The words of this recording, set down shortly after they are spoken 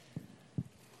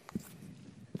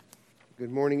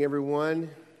Good morning,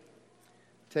 everyone.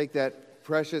 Take that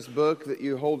precious book that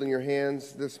you hold in your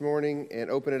hands this morning and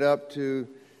open it up to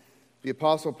the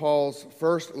Apostle Paul's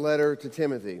first letter to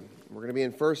Timothy. We're going to be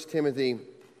in 1 Timothy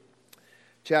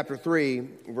chapter 3,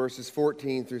 verses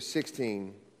 14 through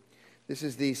 16. This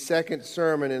is the second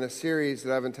sermon in a series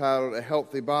that I've entitled A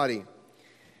Healthy Body.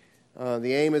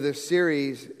 The aim of this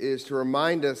series is to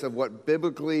remind us of what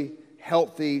biblically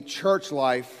healthy church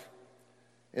life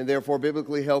and therefore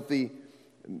biblically healthy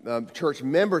church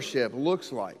membership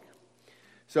looks like.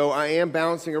 So I am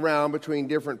bouncing around between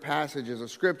different passages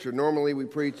of Scripture. Normally we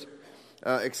preach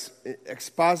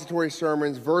expository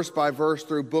sermons verse by verse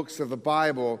through books of the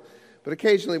Bible, but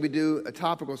occasionally we do a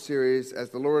topical series as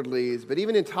the Lord leads. But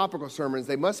even in topical sermons,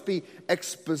 they must be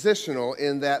expositional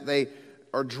in that they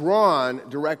are drawn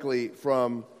directly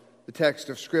from the text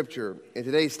of Scripture. And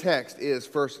today's text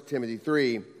is 1 Timothy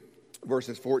 3,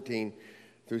 verses 14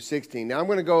 through 16. Now I'm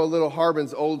going to go a little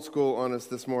Harbin's old school on us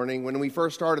this morning. When we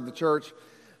first started the church,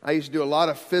 I used to do a lot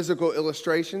of physical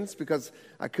illustrations because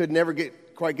I could never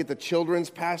quite get the children's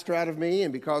pastor out of me,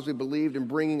 and because we believed in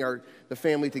bringing the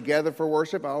family together for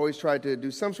worship, I always tried to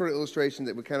do some sort of illustration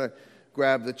that would kind of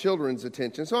grab the children's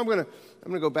attention. So I'm going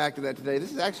to go back to that today.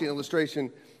 This is actually an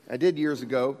illustration I did years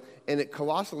ago, and it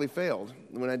colossally failed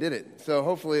when I did it. So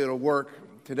hopefully it'll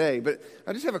work today. But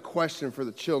I just have a question for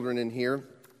the children in here.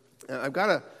 I've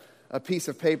got a piece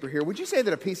of paper here. Would you say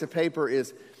that a piece of paper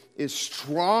is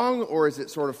strong, or is it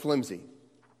sort of flimsy?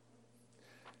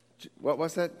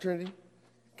 What's that, Trinity?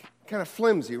 Kind of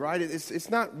flimsy, right? It's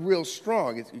not real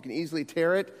strong. You can easily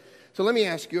tear it. So let me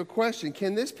ask you a question.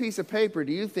 Can this piece of paper,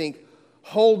 do you think,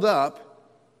 hold up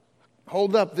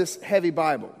this heavy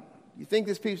Bible? You think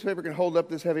this piece of paper can hold up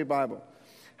this heavy Bible?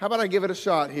 How about I give it a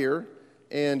shot here,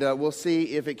 and we'll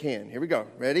see if it can. Here we go.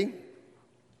 Ready?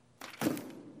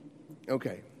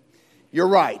 Okay. You're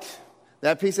right.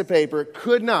 That piece of paper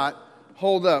could not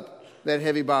hold up that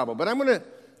heavy Bible. But I'm going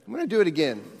to do it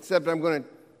again, except I'm going to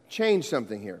change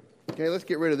something here. Okay, let's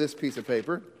get rid of this piece of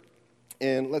paper,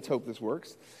 and let's hope this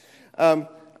works. I'm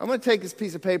going to take this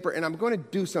piece of paper, and I'm going to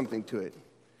do something to it.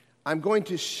 I'm going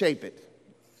to shape it.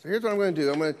 So here's what I'm going to do.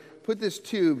 I'm going to put this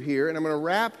tube here, and I'm going to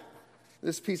wrap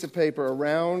this piece of paper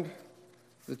around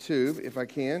the tube, if I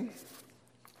can.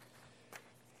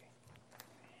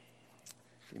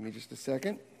 Give me just a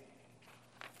second.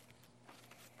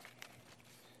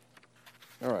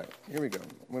 All right, here we go.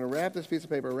 I'm going to wrap this piece of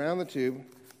paper around the tube.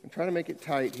 I'm trying to make it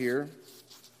tight here,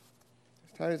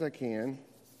 as tight as I can.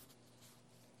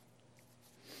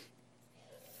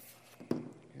 Okay,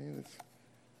 let's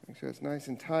make sure it's nice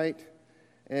and tight.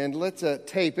 And let's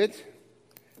tape it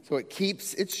so it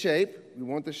keeps its shape. We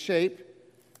want the shape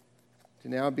to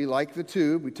now be like the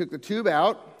tube. We took the tube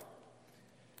out,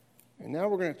 and now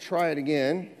we're going to try it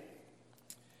again.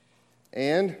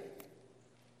 And,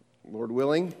 Lord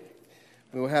willing,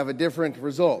 we will have a different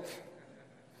result.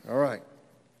 All right.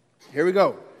 Here we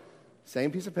go. Same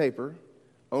piece of paper,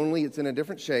 only it's in a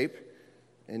different shape.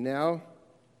 And now,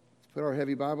 let's put our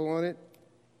heavy Bible on it.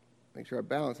 Make sure I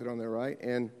balance it on there right.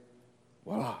 And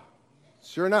voila.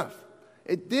 Sure enough.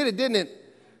 It did it, didn't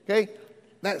it? Okay.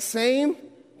 That same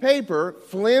paper,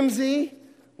 flimsy,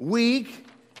 weak,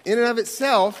 in and of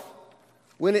itself,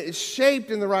 when it is shaped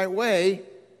in the right way,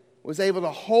 was able to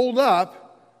hold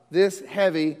up this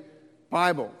heavy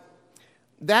Bible.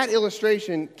 That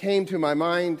illustration came to my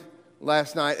mind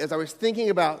last night as I was thinking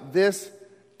about this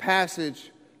passage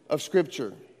of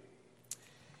Scripture.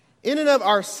 In and of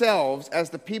ourselves, as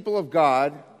the people of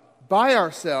God, by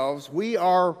ourselves, we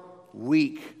are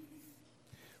weak.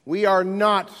 We are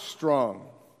not strong.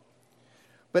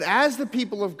 But as the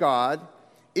people of God,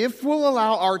 if we'll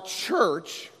allow our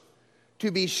church to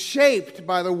be shaped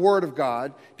by the Word of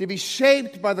God, to be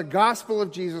shaped by the gospel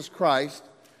of Jesus Christ,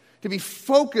 to be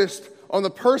focused on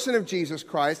the person of Jesus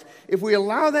Christ, if we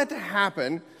allow that to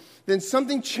happen, then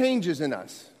something changes in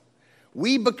us.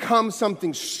 We become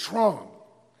something strong.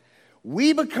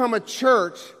 We become a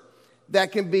church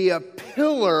that can be a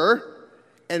pillar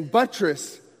and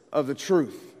buttress of the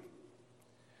truth.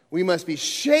 We must be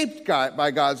shaped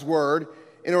by God's Word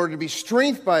in order to be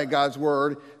strengthened by God's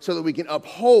Word so that we can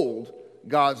uphold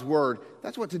God's Word.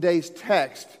 That's what today's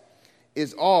text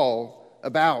is all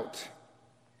about.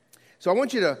 So I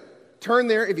want you to turn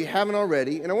there if you haven't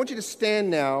already, and I want you to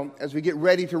stand now as we get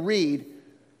ready to read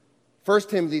 1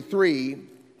 Timothy 3,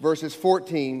 verses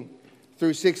 14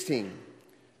 through 16.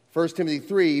 1 Timothy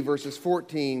 3, verses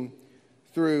 14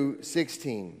 through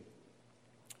 16.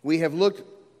 We have looked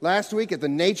last week at the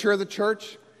nature of the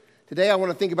church. Today I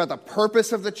want to think about the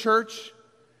purpose of the church.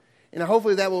 And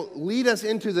hopefully that will lead us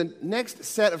into the next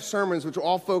set of sermons, which will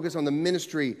all focus on the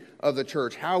ministry of the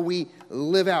church, how we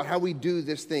live out, how we do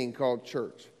this thing called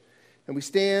church. And we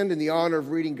stand in the honor of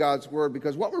reading God's word,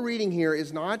 because what we're reading here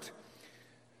is not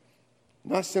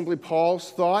simply Paul's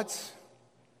thoughts.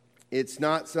 It's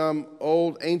not some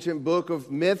old ancient book of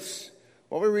myths.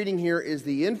 What we're reading here is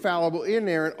the infallible,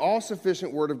 inerrant,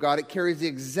 all-sufficient Word of God. It carries the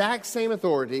exact same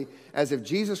authority as if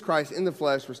Jesus Christ in the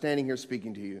flesh were standing here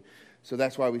speaking to you. So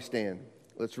that's why we stand.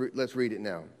 Let's read it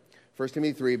now. 1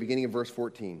 Timothy 3, beginning of verse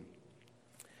 14.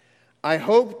 I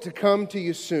hope to come to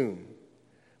you soon,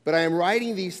 but I am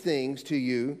writing these things to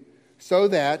you so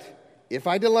that, if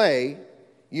I delay,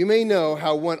 you may know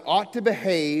how one ought to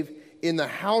behave in the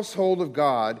household of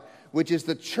God, which is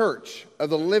the church of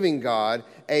the living God,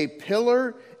 a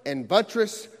pillar and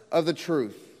buttress of the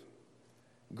truth.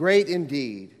 Great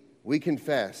indeed, we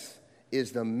confess,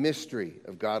 is the mystery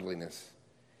of godliness.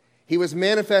 He was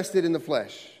manifested in the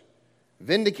flesh,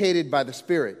 vindicated by the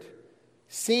Spirit,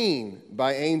 seen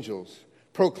by angels,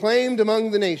 proclaimed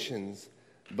among the nations,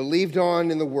 believed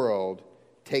on in the world,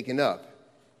 taken up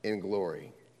in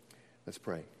glory. Let's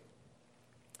pray.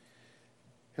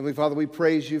 Heavenly Father, we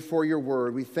praise you for your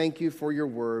word. We thank you for your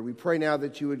word. We pray now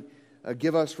that you would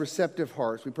give us receptive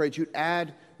hearts. We pray that you'd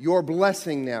add your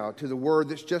blessing now to the word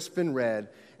that's just been read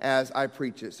as I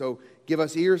preach it. So give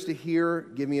us ears to hear.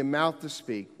 Give me a mouth to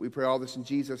speak. We pray all this in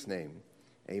Jesus' name.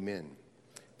 Amen.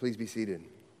 Please be seated.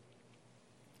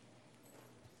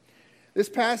 This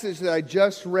passage that I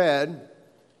just read,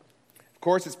 of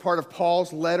course, it's part of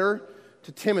Paul's letter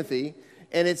to Timothy,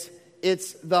 and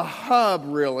it's the hub,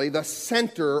 really, the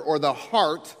center or the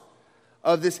heart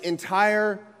of this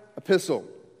entire epistle.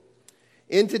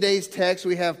 In today's text,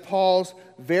 we have Paul's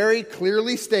very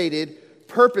clearly stated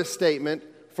purpose statement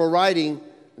for writing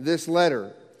this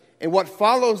letter. And what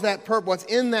follows that purpose, what's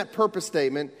in that purpose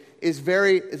statement, is a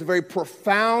very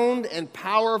profound and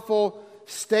powerful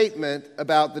statement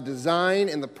about the design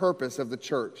and the purpose of the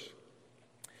church.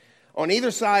 On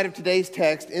either side of today's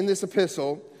text in this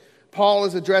epistle, Paul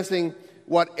is addressing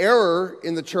what error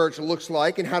in the church looks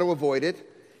like and how to avoid it.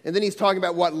 And then he's talking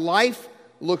about what life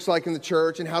looks like in the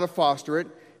church and how to foster it.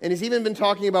 And he's even been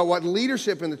talking about what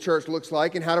leadership in the church looks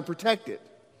like and how to protect it.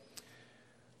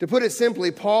 To put it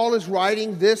simply, Paul is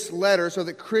writing this letter so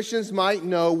that Christians might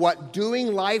know what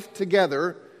doing life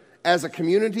together as a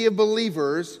community of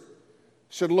believers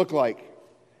should look like.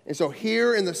 And so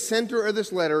here in the center of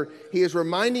this letter, he is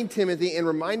reminding Timothy and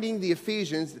reminding the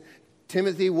Ephesians.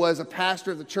 Timothy was a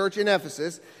pastor of the church in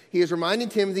Ephesus. He is reminding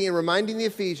Timothy and reminding the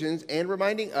Ephesians and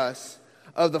reminding us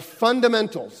of the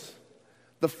fundamentals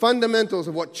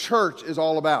of what church is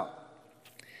all about.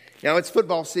 Now, it's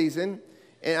football season,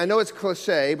 and I know it's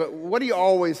cliche, but what do you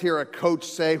always hear a coach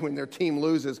say when their team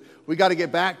loses? We got to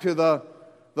get back to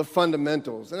the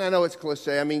fundamentals. And I know it's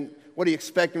cliche. I mean, what do you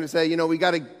expect him to say? We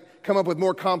got to come up with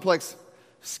more complex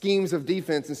schemes of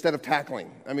defense instead of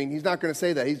tackling. I mean, he's not going to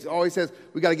say that. He always says,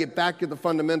 we got to get back to the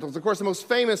fundamentals. Of course, the most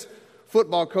famous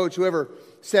football coach who ever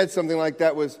said something like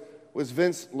that was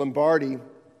Vince Lombardi.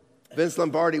 Vince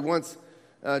Lombardi once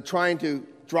trying to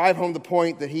drive home the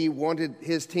point that he wanted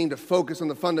his team to focus on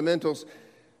the fundamentals,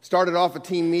 started off a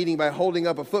team meeting by holding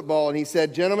up a football, and he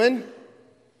said, "Gentlemen,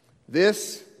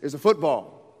 this is a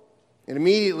football." And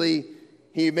immediately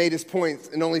he made his point.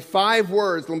 In only 5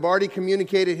 words, Lombardi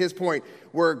communicated his point.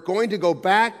 We're going to go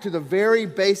back to the very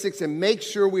basics and make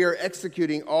sure we are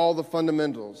executing all the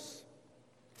fundamentals.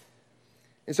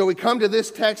 And so we come to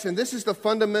this text, and this is the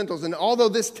fundamentals. And although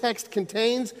this text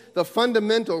contains the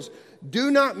fundamentals, do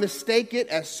not mistake it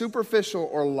as superficial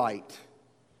or light.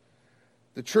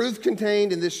 The truths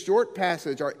contained in this short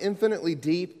passage are infinitely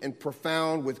deep and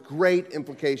profound with great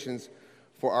implications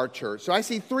for our church. So I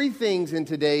see 3 things in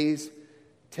today's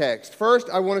text. First,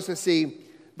 I want us to see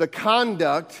the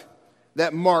conduct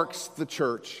that marks the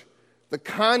church. The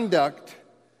conduct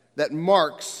that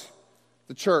marks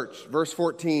the church. Verse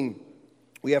 14,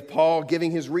 we have Paul giving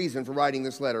his reason for writing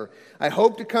this letter. I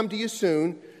hope to come to you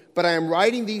soon, but I am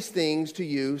writing these things to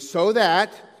you so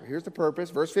that, so here's the purpose,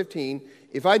 verse 15,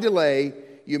 if I delay,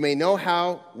 you may know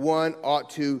how one ought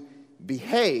to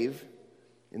behave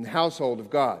in the household of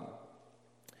God.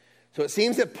 So it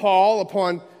seems that Paul,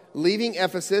 upon leaving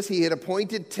Ephesus, he had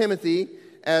appointed Timothy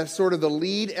as sort of the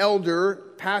lead elder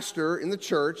pastor in the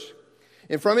church.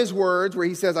 And from his words, where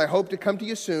he says, I hope to come to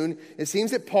you soon, it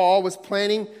seems that Paul was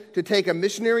planning to take a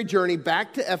missionary journey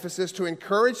back to Ephesus to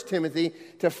encourage Timothy,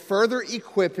 to further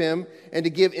equip him, and to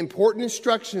give important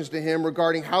instructions to him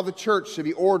regarding how the church should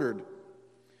be ordered.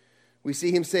 We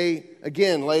see him say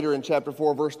again later in chapter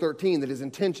 4, verse 13, that his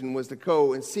intention was to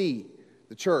go and see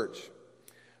the church.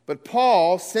 But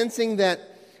Paul, sensing that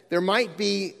there might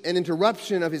be an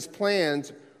interruption of his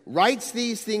plans, writes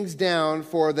these things down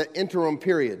for the interim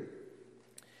period.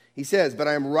 He says, "But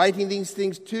I am writing these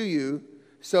things to you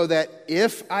so that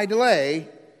if I delay,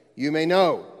 you may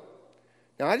know."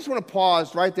 Now, I just want to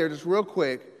pause right there just real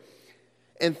quick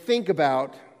and think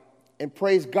about and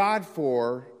praise God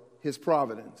for his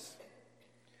providence.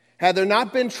 Had there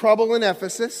not been trouble in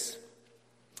Ephesus,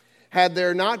 had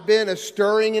there not been a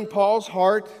stirring in Paul's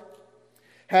heart,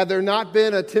 had there not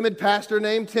been a timid pastor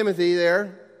named Timothy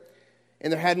there,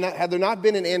 and had there not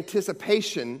been an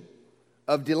anticipation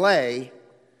of delay,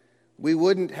 we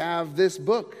wouldn't have this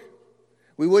book.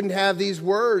 We wouldn't have these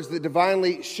words that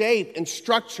divinely shape and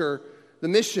structure the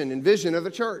mission and vision of the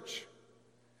church.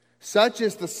 Such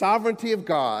is the sovereignty of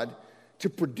God to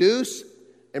produce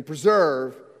and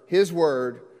preserve his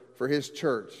word for his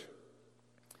church.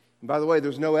 And by the way,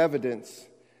 there's no evidence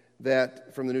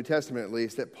that, from the New Testament at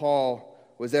least, that Paul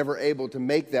was ever able to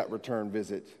make that return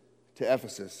visit to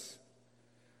Ephesus.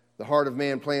 The heart of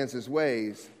man plans his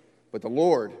ways, but the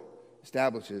Lord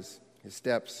establishes his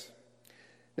steps.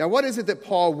 Now, what is it that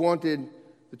Paul wanted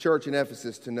the church in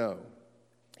Ephesus to know?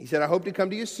 He said, "I hope to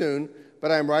come to you soon, but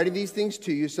I am writing these things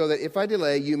to you so that if I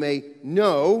delay, you may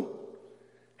know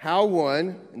how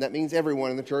one," and that means everyone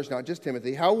in the church, not just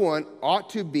Timothy, "how one ought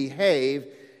to behave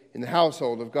in the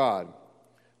household of God."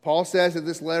 Paul says that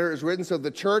this letter is written so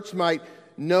the church might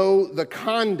know the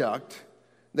conduct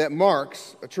that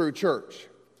marks a true church.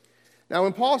 Now,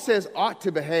 when Paul says ought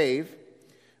to behave,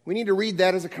 we need to read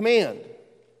that as a command.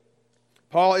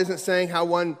 Paul isn't saying how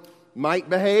one might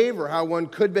behave or how one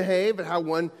could behave, but how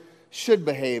one should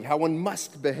behave, how one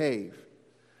must behave.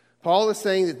 Paul is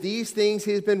saying that these things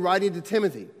he's been writing to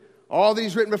Timothy, all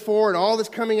these written before and all that's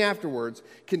coming afterwards,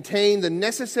 contain the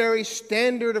necessary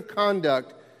standard of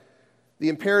conduct, the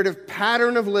imperative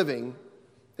pattern of living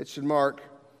that should mark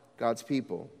God's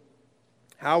people.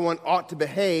 How one ought to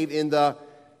behave in the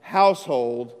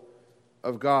household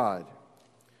of God.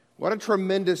 What a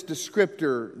tremendous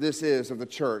descriptor this is of the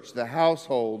church, the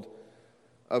household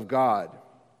of God.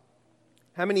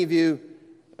 How many of you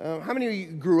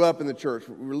grew up in the church?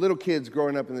 We were little kids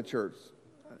growing up in the church.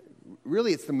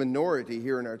 Really, it's the minority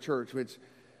here in our church, which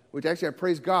actually I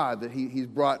praise God that He's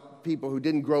brought people who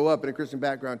didn't grow up in a Christian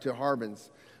background to Harbins.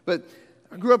 But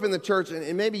I grew up in the church,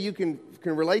 and maybe you can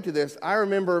relate to this. I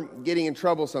remember getting in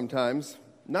trouble sometimes.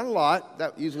 Not a lot.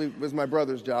 That usually was my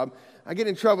brother's job. I get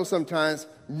in trouble sometimes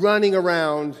running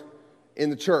around in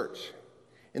the church.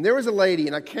 And there was a lady,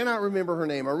 and I cannot remember her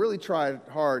name. I really tried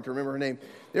hard to remember her name.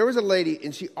 There was a lady,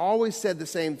 and she always said the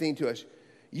same thing to us.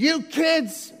 "You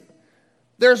kids,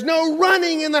 there's no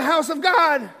running in the house of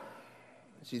God."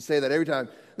 She'd say that every time.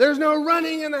 "There's no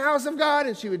running in the house of God."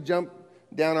 And she would jump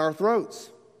down our throats.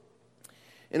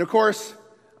 And of course,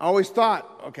 I always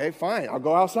thought, okay, fine, I'll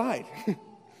go outside.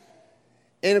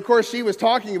 And of course, she was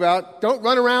talking about, don't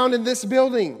run around in this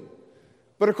building.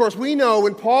 But of course, we know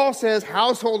when Paul says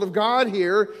household of God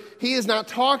here, he is not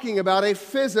talking about a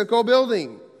physical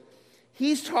building.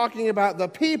 He's talking about the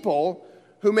people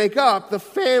who make up the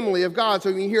family of God.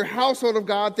 So when you hear household of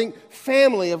God, think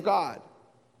family of God.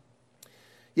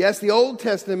 Yes, the Old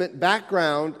Testament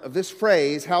background of this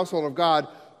phrase, household of God,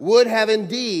 would have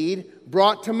indeed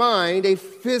brought to mind a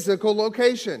physical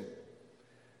location.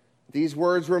 These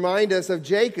words remind us of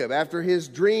Jacob after his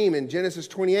dream in Genesis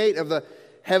 28 of the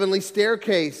heavenly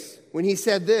staircase when he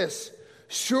said this,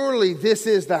 "Surely this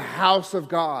is the house of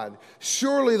God.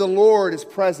 Surely the Lord is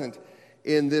present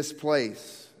in this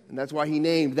place." And that's why he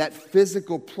named that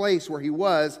physical place where he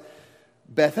was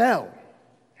Bethel,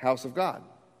 house of God.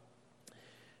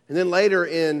 And then later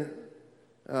in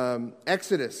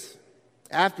Exodus,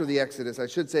 after the Exodus, I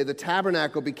should say, the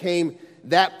tabernacle became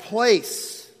that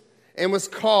place and was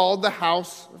called the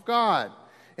house of God.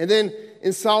 And then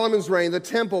in Solomon's reign, the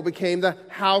temple became the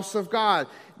house of God,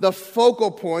 the focal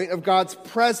point of God's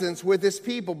presence with his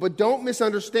people. But don't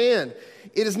misunderstand.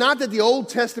 It is not that the Old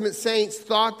Testament saints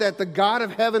thought that the God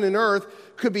of heaven and earth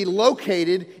could be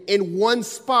located in one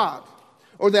spot,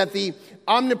 or that the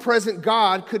omnipresent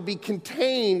God could be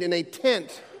contained in a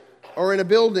tent or in a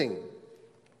building.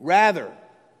 Rather,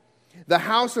 the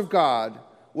house of God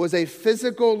was a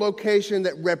physical location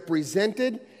that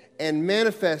represented and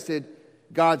manifested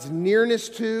God's nearness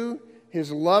to,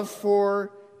 his love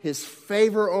for, his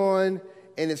favor on,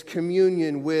 and his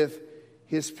communion with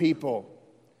his people.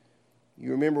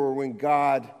 You remember when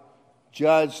God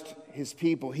judged his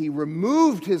people, he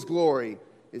removed his glory,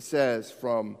 it says,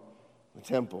 from the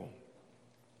temple.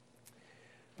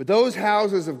 But those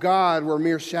houses of God were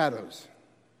mere shadows.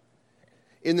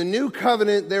 In the new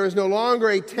covenant, there is no longer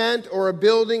a tent or a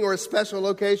building or a special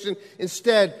location.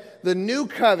 Instead, in the new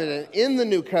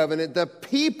covenant, the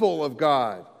people of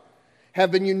God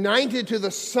have been united to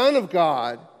the Son of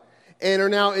God and are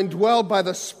now indwelled by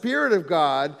the Spirit of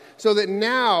God, so that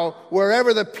now,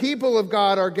 wherever the people of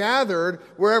God are gathered,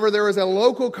 wherever there is a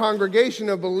local congregation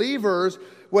of believers,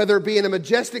 whether it be in a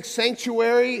majestic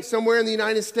sanctuary somewhere in the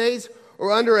United States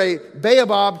or under a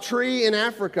baobab tree in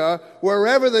Africa,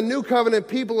 wherever the new covenant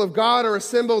people of God are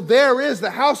assembled, there is the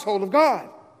household of God.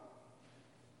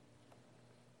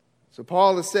 So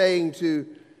Paul is saying to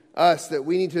us that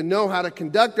we need to know how to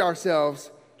conduct ourselves.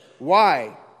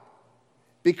 Why?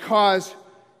 Because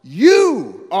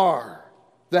you are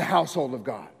the household of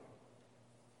God.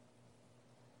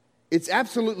 It's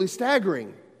absolutely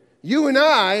staggering. You and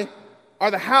I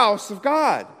are the house of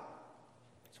God.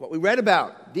 It's what we read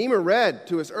about. Deemer read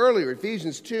to us earlier,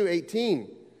 Ephesians 2:18.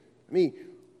 Let me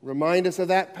remind us of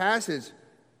that passage.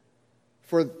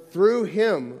 For through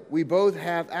him we both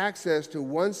have access to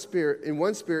one spirit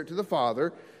to the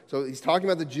Father. So he's talking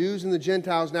about the Jews and the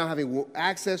Gentiles now having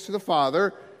access to the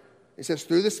Father. It says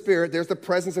through the Spirit, there's the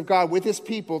presence of God with his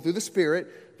people through the Spirit.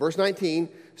 Verse 19,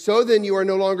 so then you are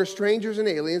no longer strangers and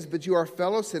aliens, but you are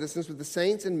fellow citizens with the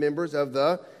saints and members of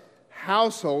the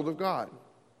household of God.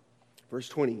 Verse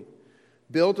 20,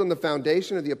 built on the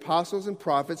foundation of the apostles and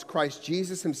prophets, Christ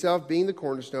Jesus himself being the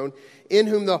cornerstone, in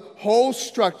whom the whole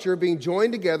structure being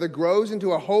joined together grows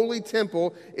into a holy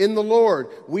temple in the Lord.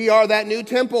 We are that new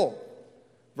temple.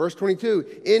 Verse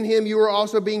 22, in him you are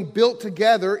also being built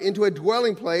together into a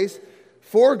dwelling place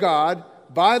for God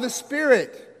by the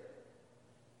Spirit.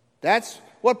 That's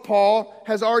what Paul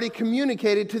has already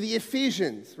communicated to the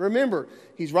Ephesians. Remember,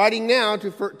 he's writing now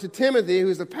to Timothy,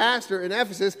 who's the pastor in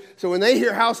Ephesus, so when they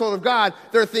hear household of God,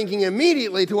 they're thinking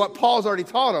immediately to what Paul's already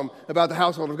taught them about the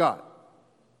household of God,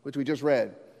 which we just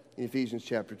read in Ephesians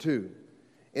chapter 2.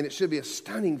 And it should be a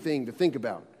stunning thing to think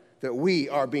about, that we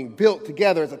are being built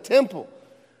together as a temple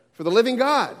for the living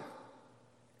God.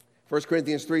 1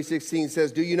 Corinthians 3:16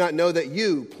 says, do you not know that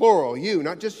you, plural, you,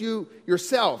 not just you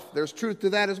yourself, there's truth to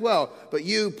that as well, but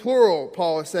you, plural,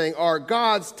 Paul is saying, are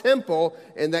God's temple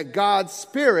and that God's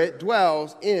Spirit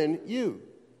dwells in you.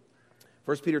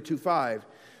 1 Peter 2:5,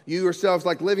 you yourselves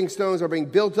like living stones are being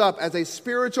built up as a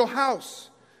spiritual house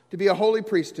to be a holy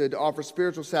priesthood, to offer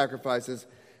spiritual sacrifices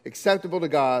acceptable to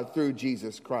God through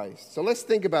Jesus Christ. So let's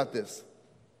think about this.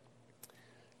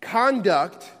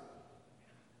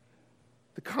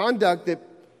 The conduct that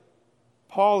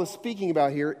Paul is speaking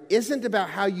about here isn't about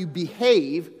how you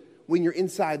behave when you're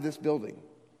inside this building.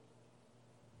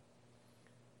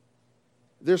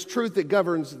 There's truth that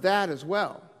governs that as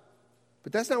well.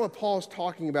 But that's not what Paul's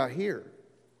talking about here.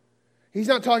 He's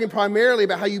not talking primarily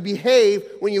about how you behave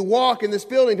when you walk in this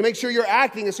building to make sure you're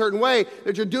acting a certain way,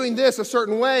 that you're doing this a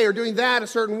certain way or doing that a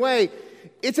certain way.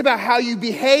 It's about how you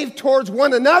behave towards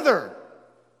one another.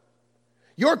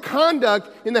 Your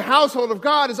conduct in the household of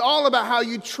God is all about how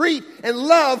you treat and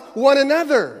love one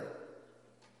another.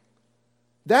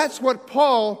 That's what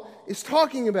Paul is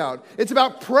talking about. It's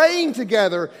about praying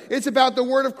together. It's about the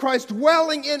word of Christ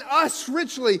dwelling in us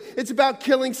richly. It's about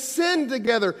killing sin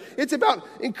together. It's about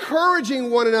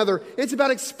encouraging one another. It's about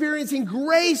experiencing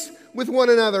grace with one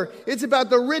another. It's about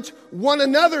the rich one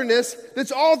anotherness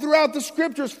that's all throughout the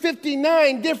scriptures,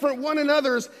 59 different one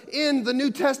another's in the New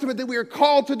Testament that we are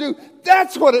called to do.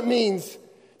 That's what it means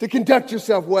to conduct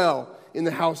yourself well in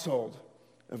the household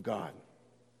of God.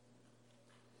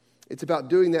 It's about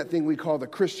doing that thing we call the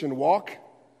Christian walk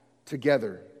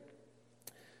together.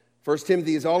 1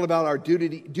 Timothy is all about our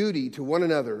duty to one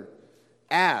another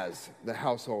as the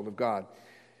household of God.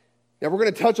 Now we're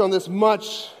going to touch on this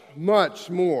much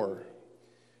more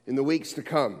in the weeks to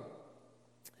come.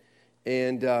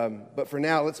 But for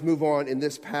now, let's move on in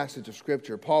this passage of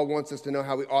Scripture. Paul wants us to know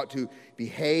how we ought to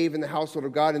behave in the household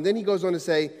of God. And then he goes on to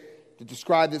say, to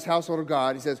describe this household of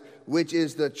God, he says, which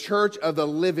is the church of the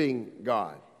living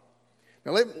God.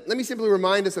 Now, let me simply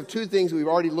remind us of two things we've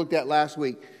already looked at last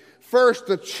week. First,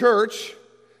 the church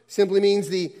simply means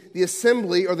the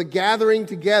assembly or the gathering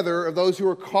together of those who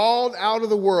are called out of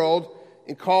the world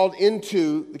and called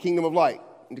into the kingdom of light,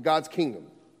 into God's kingdom.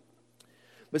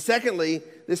 But secondly,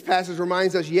 this passage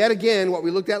reminds us yet again what we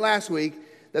looked at last week,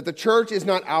 that the church is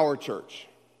not our church.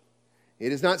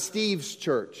 It is not Steve's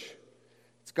church.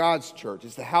 It's God's church.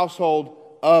 It's the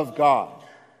household of God.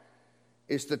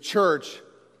 It's the church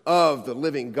of the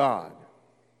living God.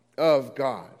 Of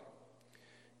God.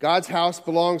 God's house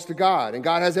belongs to God, and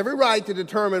God has every right to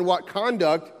determine what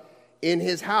conduct in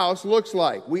his house looks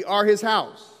like. We are his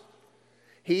house.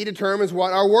 He determines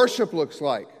what our worship looks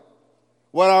like.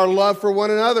 what our love for one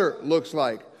another looks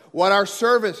like, what our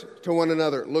service to one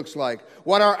another looks like,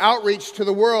 what our outreach to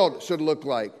the world should look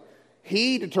like.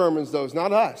 He determines those,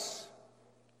 not us.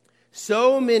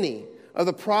 So many of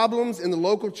the problems in the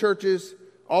local churches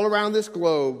all around this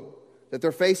globe that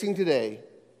they're facing today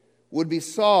would be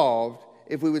solved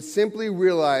if we would simply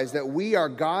realize that we are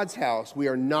God's house. We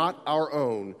are not our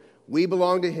own. We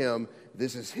belong to Him.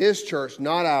 This is His church,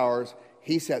 not ours.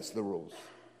 He sets the rules.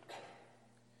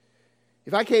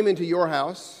 If I came into your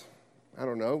house, I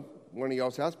don't know, one of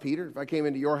y'all's house, Peter, if I came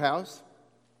into your house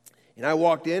and I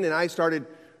walked in and I started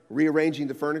rearranging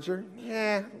the furniture,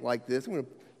 like this, I'm going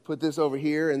to put this over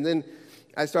here, and then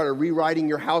I started rewriting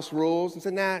your house rules and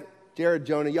said, nah, Jared,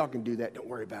 Jonah, y'all can do that. Don't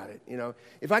worry about it.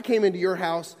 If I came into your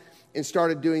house and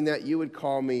started doing that, you would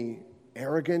call me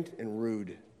arrogant and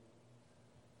rude.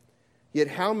 Yet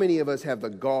how many of us have the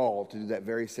gall to do that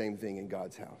very same thing in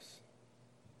God's house?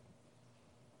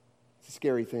 It's a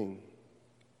scary thing.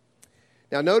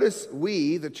 Now notice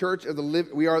we are the church of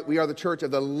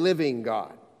the living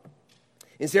God.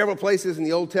 In several places in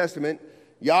the Old Testament,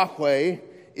 Yahweh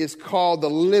is called the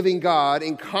living God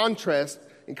in contrast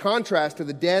to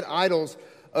the dead idols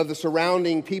of the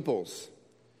surrounding peoples.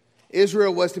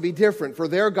 Israel was to be different, for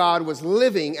their God was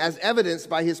living as evidenced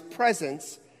by His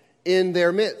presence in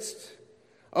their midst.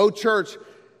 Oh, church,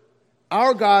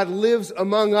 our God lives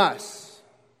among us.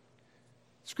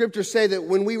 Scriptures say that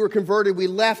when we were converted, we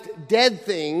left dead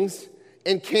things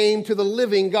and came to the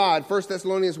living God. 1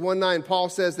 Thessalonians 1:9, Paul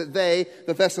says that they,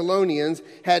 the Thessalonians,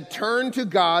 had turned to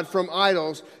God from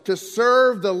idols to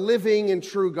serve the living and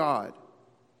true God.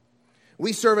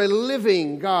 We serve a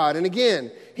living God. And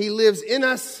again, He lives in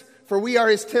us, for we are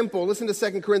His temple. Listen to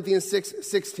 2 Corinthians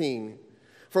 6:16.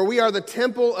 For we are the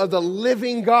temple of the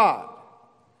living God.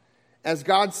 As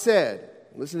God said,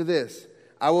 listen to this,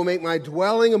 I will make my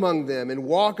dwelling among them and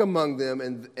walk among them,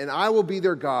 and I will be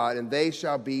their God, and they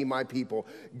shall be my people.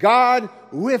 God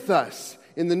with us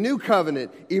in the new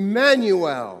covenant,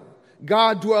 Emmanuel,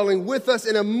 God dwelling with us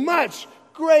in a much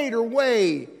greater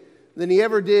way than He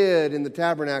ever did in the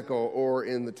tabernacle or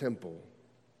in the temple.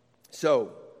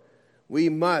 So, we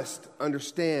must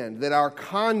understand that our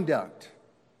conduct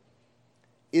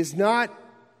is not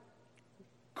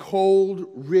cold,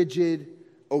 rigid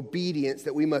obedience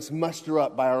that we must muster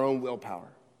up by our own willpower.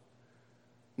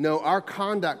 No, our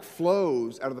conduct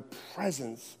flows out of the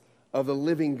presence of the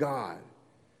living God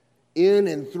in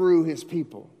and through His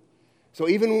people. So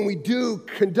even when we do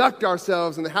conduct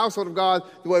ourselves in the household of God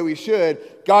the way we should,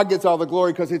 God gets all the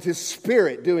glory because it's His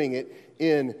Spirit doing it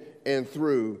in and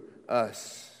through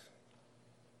us.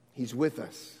 He's with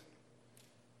us.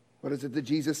 What is it that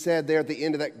Jesus said there at the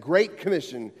end of that great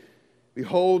commission?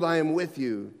 Behold, I am with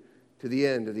you to the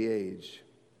end of the age.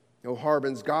 Oh,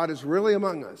 Harbins, God is really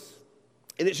among us.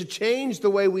 And it should change the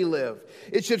way we live.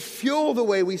 It should fuel the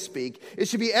way we speak. It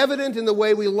should be evident in the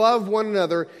way we love one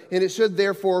another. And it should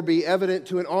therefore be evident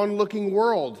to an onlooking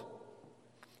world.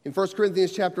 In 1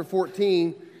 Corinthians chapter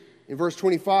 14, in verse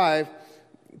 25,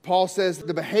 Paul says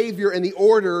the behavior and the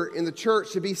order in the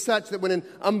church should be such that when an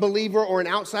unbeliever or an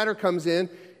outsider comes in,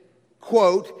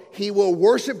 quote, he will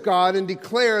worship God and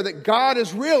declare that God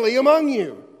is really among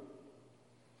you.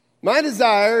 My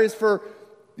desire is for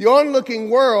the onlooking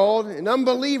world and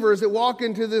unbelievers that walk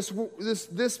into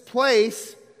this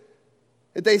place,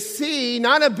 that they see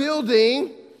not a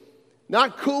building,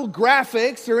 not cool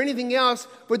graphics or anything else,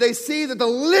 but they see that the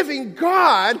living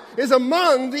God is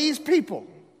among these people.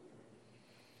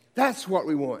 That's what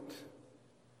we want.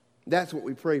 That's what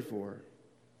we pray for.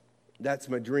 That's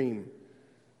my dream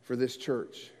for this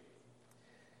church.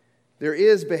 There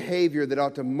is behavior that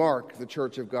ought to mark the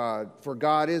church of God, for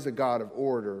God is a God of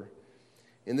order.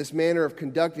 In this manner of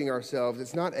conducting ourselves,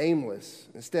 it's not aimless.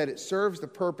 Instead, it serves the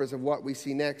purpose of what we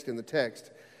see next in the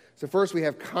text. So first, we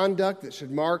have conduct that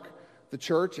should mark the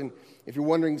church. And if you're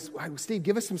wondering, Steve,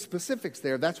 give us some specifics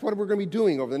there. That's what we're going to be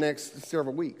doing over the next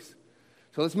several weeks.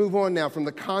 So let's move on now from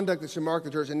the conduct that should mark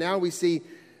the church. And now we see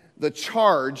the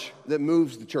charge that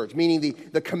moves the church, meaning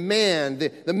the command,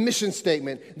 the mission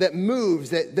statement that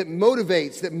moves, that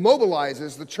motivates, that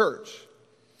mobilizes the church.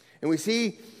 And we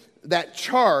see that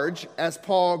charge as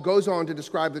Paul goes on to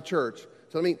describe the church.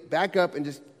 So let me back up and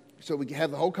just, so we can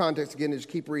have the whole context again and just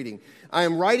keep reading. I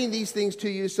am writing these things to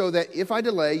you so that if I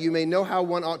delay, you may know how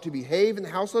one ought to behave in the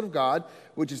household of God,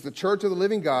 which is the church of the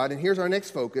living God. And here's our next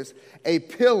focus, a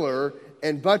pillar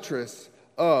and buttress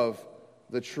of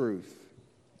the truth.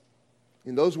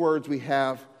 In those words, we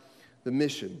have the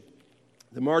mission,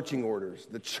 the marching orders,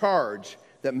 the charge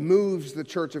that moves the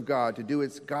church of God to do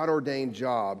its God-ordained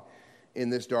job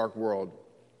in this dark world,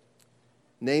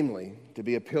 namely, to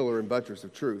be a pillar and buttress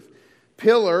of truth.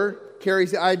 Pillar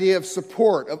carries the idea of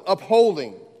support, of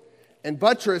upholding. And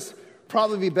buttress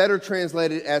probably be better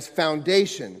translated as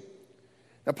foundation.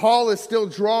 Now, Paul is still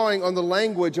drawing on the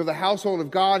language of the household of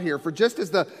God here. For just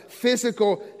as the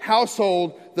physical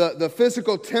household, the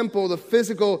physical temple, the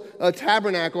physical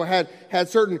tabernacle had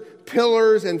certain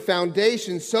pillars and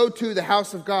foundations, so too the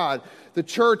house of God. The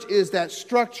church is that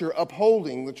structure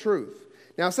upholding the truth.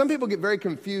 Now, some people get very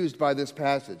confused by this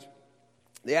passage.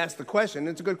 They ask the question, and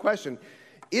it's a good question,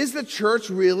 is the church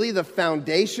really the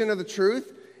foundation of the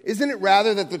truth? Isn't it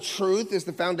rather that the truth is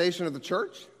the foundation of the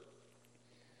church?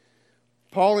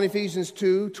 Paul in Ephesians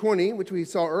 2:20, which we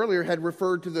saw earlier, had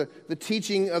referred to the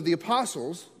teaching of the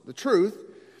apostles, the truth,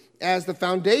 as the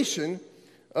foundation,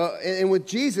 and with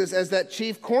Jesus as that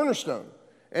chief cornerstone.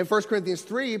 In 1 Corinthians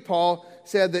 3, Paul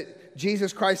said that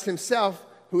Jesus Christ himself,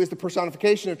 who is the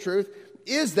personification of truth,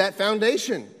 is that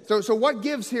foundation. So what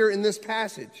gives here in this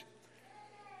passage?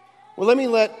 Well, let me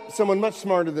let someone much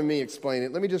smarter than me explain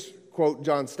it. Let me just quote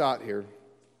John Stott here.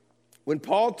 When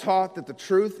Paul taught that the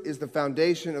truth is the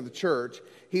foundation of the church,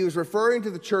 he was referring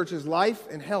to the church's life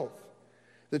and health.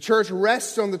 The church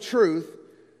rests on the truth,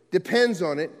 depends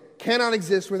on it, cannot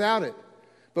exist without it.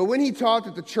 But when he taught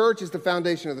that the church is the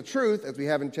foundation of the truth, as we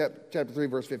have in chapter 3,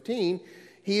 verse 15,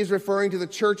 he is referring to the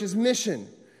church's mission.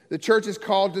 The church is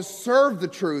called to serve the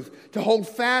truth, to hold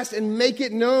fast and make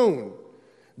it known.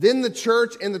 Then the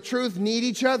church and the truth need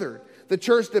each other. The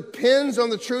church depends on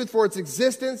the truth for its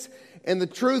existence, and the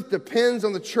truth depends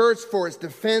on the church for its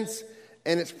defense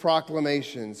and its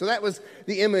proclamation. So that was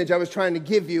the image I was trying to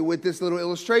give you with this little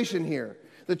illustration here.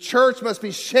 The church must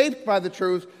be shaped by the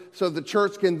truth so the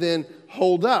church can then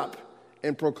hold up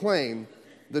and proclaim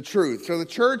the truth. So the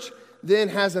church then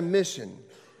has a mission,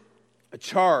 a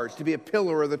charge to be a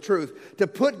pillar of the truth, to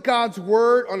put God's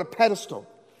word on a pedestal,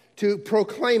 to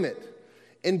proclaim it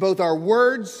in both our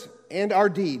words and our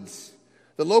deeds.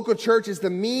 The local church is the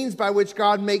means by which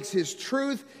God makes his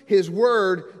truth, his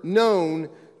word, known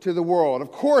to the world.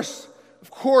 Of course,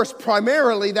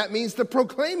 primarily that means the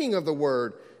proclaiming of the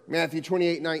word. Matthew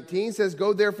 28:19 says,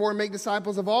 "Go therefore and make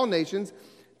disciples of all nations,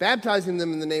 baptizing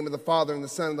them in the name of the Father and the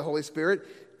Son and the Holy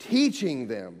Spirit, teaching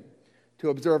them to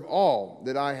observe all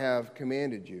that I have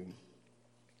commanded you."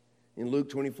 In Luke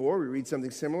 24, we read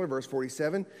something similar, verse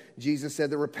 47. Jesus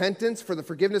said that repentance for the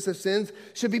forgiveness of sins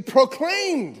should be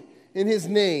proclaimed in his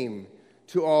name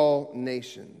to all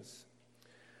nations.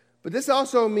 But this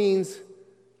also means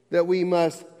that we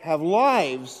must have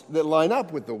lives that line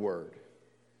up with the word,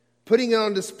 putting it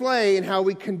on display in how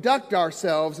we conduct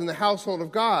ourselves in the household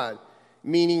of God,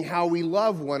 meaning how we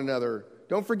love one another.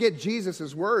 Don't forget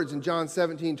Jesus' words in John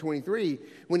 17:23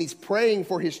 when he's praying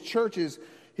for his church,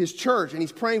 and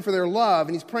he's praying for their love,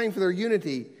 and he's praying for their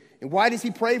unity. And why does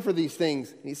he pray for these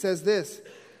things? And he says this,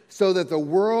 "So that the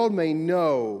world may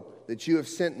know that you have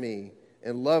sent me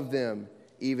and loved them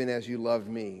even as you loved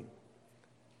me."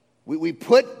 We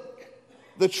put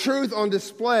the truth on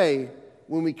display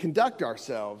when we conduct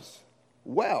ourselves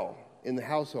well in the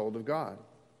household of God.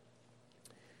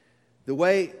 The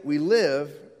way we live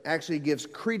actually gives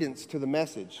credence to the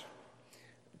message.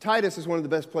 Titus is one of the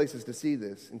best places to see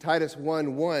this. In Titus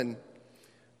 1:1,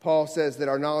 Paul says that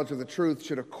our knowledge of the truth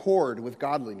should accord with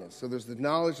godliness. So there's the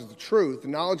knowledge of the truth,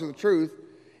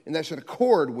 and that should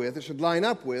accord with, it should line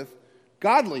up with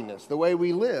godliness, the way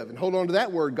we live. And hold on to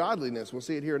that word, godliness. We'll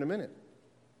see it here in a minute.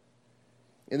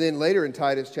 And then later in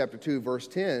Titus chapter 2, verse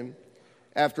 10,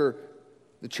 after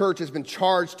the church has been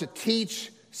charged to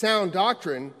teach sound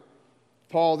doctrine,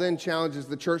 Paul then challenges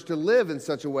the church to live in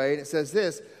such a way, and it says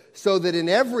this, "So that in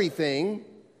everything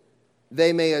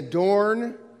they may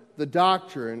adorn the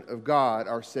doctrine of God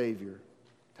our Savior."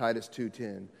 Titus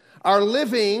 2:10. Our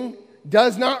living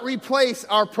does not replace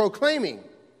our proclaiming.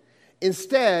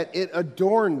 Instead, it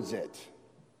adorns it.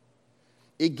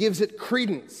 It gives it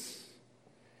credence.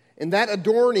 And that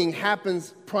adorning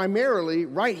happens primarily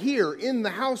right here in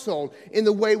the household, in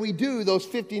the way we do those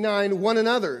 59 one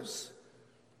another's.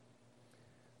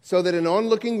 So that an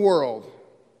onlooking world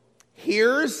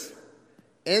hears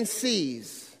and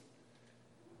sees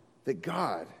that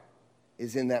God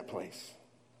is in that place.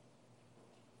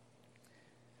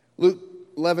 Luke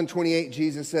 11:28,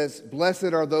 Jesus says,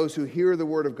 "Blessed are those who hear the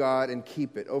word of God and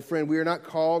keep it." Oh, friend, we are not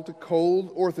called to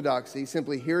cold orthodoxy,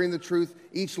 simply hearing the truth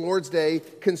each Lord's day,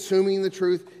 consuming the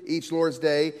truth each Lord's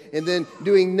day, and then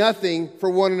doing nothing for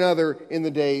one another in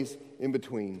the days in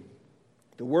between.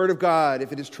 The word of God,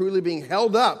 if it is truly being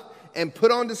held up and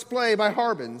put on display by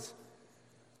Harbins,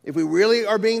 if we really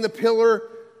are being the pillar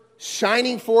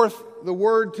shining forth the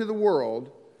word to the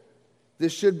world,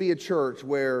 this should be a church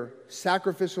where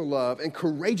sacrificial love and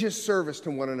courageous service to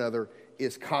one another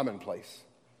is commonplace.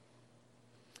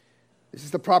 This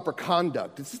is the proper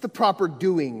conduct. This is the proper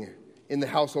doing in the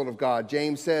household of God.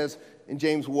 James says in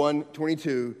James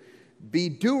 1:22, be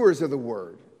doers of the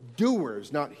word,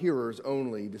 doers, not hearers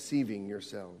only, deceiving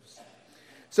yourselves.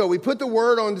 So we put the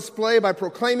word on display by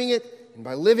proclaiming it and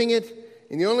by living it.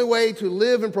 And the only way to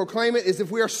live and proclaim it is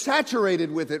if we are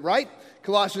saturated with it, right?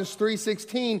 Colossians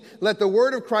 3:16, let the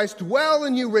word of Christ dwell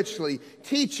in you richly,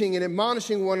 teaching and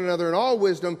admonishing one another in all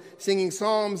wisdom, singing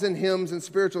psalms and hymns and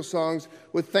spiritual songs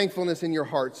with thankfulness in your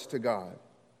hearts to God.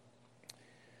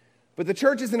 But the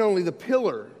church isn't only the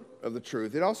pillar of the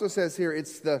truth. It also says here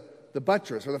it's the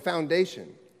buttress or the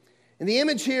foundation. And the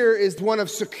image here is one of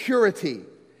security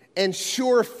and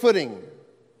sure footing.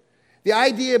 The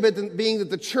idea being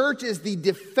that the church is the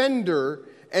defender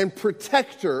and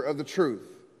protector of the truth.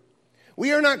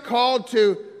 We are not called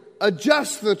to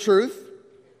adjust the truth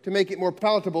to make it more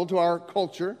palatable to our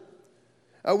culture.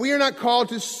 We are not called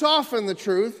to soften the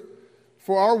truth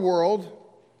for our world.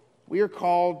 We are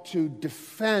called to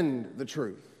defend the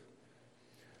truth.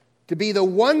 To be the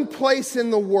one place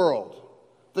in the world,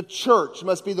 the church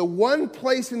must be the one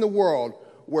place in the world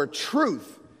where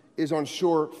truth is on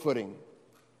sure footing.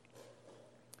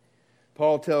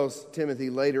 Paul tells Timothy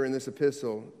later in this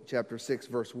epistle, chapter 6,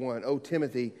 verse 1, O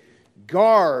Timothy,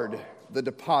 guard the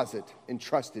deposit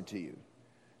entrusted to you.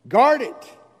 Guard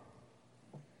it.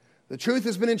 The truth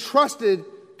has been entrusted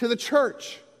to the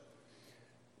church.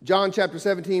 John chapter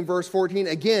 17, verse 14,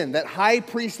 again, that high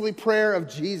priestly prayer of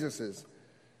Jesus's.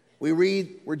 We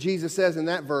read where Jesus says in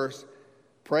that verse,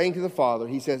 praying to the Father,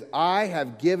 he says, I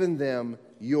have given them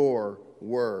your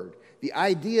word. The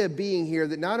idea being here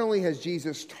that not only has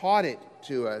Jesus taught it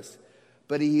to us,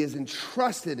 but he has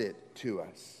entrusted it to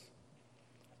us.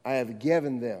 I have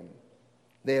given them.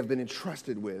 They have been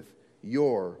entrusted with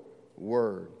your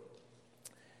word.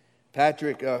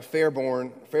 Patrick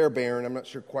Fairbairn, I'm not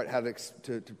sure quite how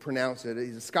to pronounce it.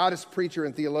 He's a Scottish preacher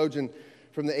and theologian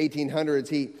from the 1800s.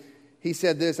 He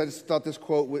said this, I just thought this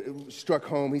quote struck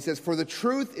home. He says, for the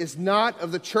truth is not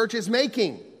of the church's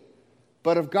making,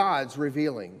 but of God's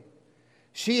revealing.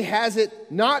 She has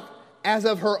it not as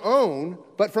of her own,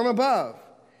 but from above,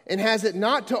 and has it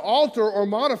not to alter or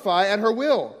modify at her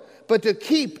will, but to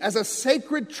keep as a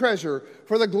sacred treasure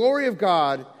for the glory of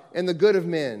God and the good of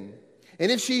men.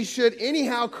 And if she should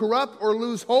anyhow corrupt or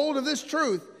lose hold of this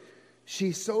truth,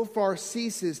 she so far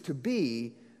ceases to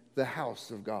be the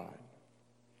house of God.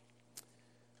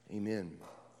 Amen.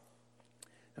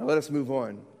 Now let us move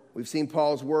on. We've seen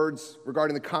Paul's words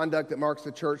regarding the conduct that marks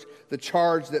the church, the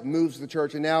charge that moves the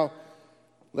church, and now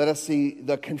let us see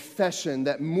the confession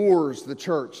that moors the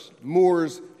church.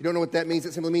 Moors, if you don't know what that means,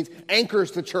 it simply means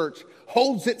anchors the church,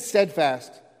 holds it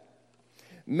steadfast,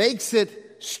 makes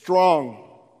it strong.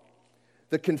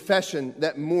 The confession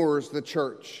that moors the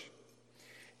church.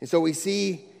 And so we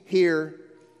see here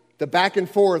the back and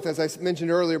forth, as I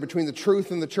mentioned earlier, between the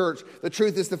truth and the church. The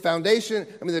truth is the foundation,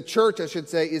 the church, I should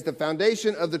say, is the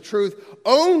foundation of the truth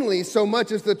only so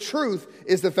much as the truth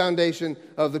is the foundation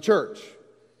of the church.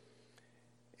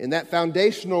 And that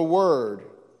foundational word,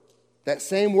 that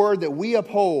same word that we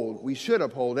uphold, we should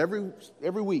uphold every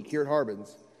week here at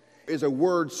Harbins, is a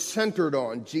word centered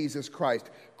on Jesus Christ.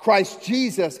 Christ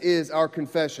Jesus is our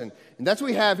confession. And that's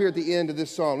what we have here at the end of this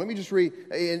psalm. Let me just read,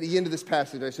 at the end of this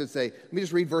passage, I should say, let me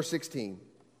just read verse 16,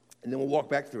 and then we'll walk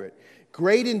back through it.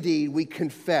 Great indeed, we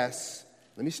confess.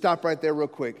 Let me stop right there real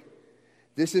quick.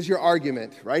 This is your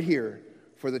argument right here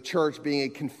for the church being a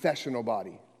confessional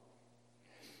body.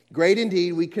 Great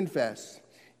indeed, we confess,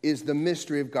 is the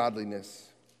mystery of godliness.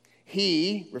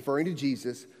 He, referring to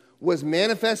Jesus, was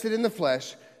manifested in the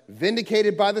flesh,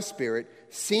 vindicated by the Spirit,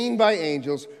 seen by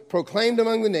angels, proclaimed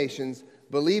among the nations,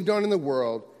 believed on in the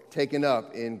world, taken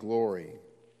up in glory.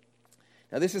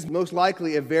 Now this is most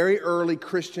likely a very early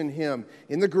Christian hymn.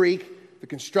 In the Greek, the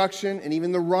construction and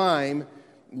even the rhyme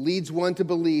leads one to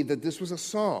believe that this was a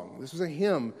song. This was a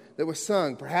hymn that was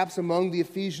sung, perhaps among the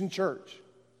Ephesian church.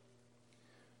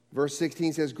 Verse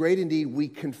 16 says, great indeed, we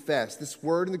confess. This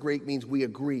word in the Greek means we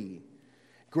agree.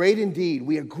 Great indeed,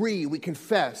 we agree, we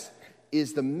confess,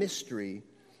 is the mystery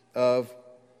of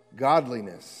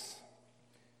godliness.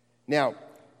 Now,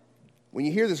 when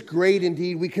you hear this great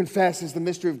indeed, we confess is the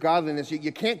mystery of godliness,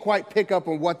 you can't quite pick up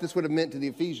on what this would have meant to the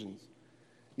Ephesians.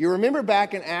 You remember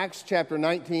back in Acts chapter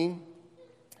 19,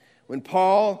 when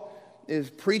Paul is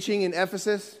preaching in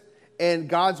Ephesus, and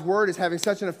God's word is having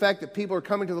such an effect that people are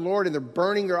coming to the Lord and they're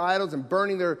burning their idols and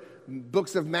burning their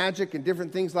books of magic and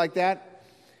different things like that.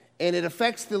 And it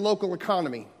affects the local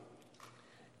economy.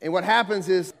 And what happens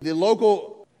is the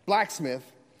local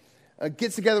blacksmith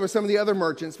gets together with some of the other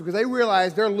merchants because they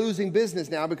realize they're losing business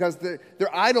now because their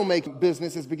idol-making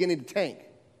business is beginning to tank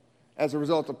as a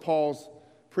result of Paul's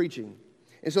preaching.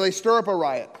 And so they stir up a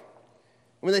riot.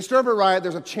 When they stir up a riot,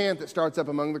 there's a chant that starts up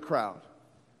among the crowd.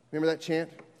 Remember that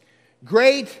chant?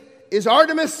 Great is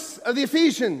Artemis of the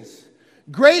Ephesians.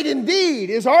 Great indeed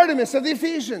is Artemis of the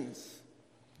Ephesians.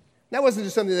 That wasn't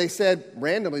just something they said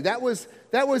randomly. That was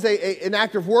an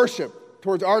act of worship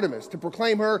towards Artemis, to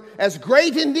proclaim her as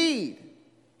great indeed.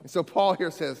 And so Paul here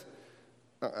says,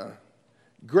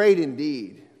 great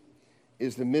indeed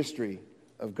is the mystery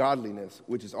of godliness,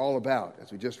 which is all about,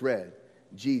 as we just read,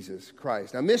 Jesus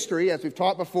Christ. Now, mystery, as we've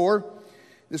taught before,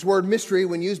 this word mystery,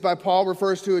 when used by Paul,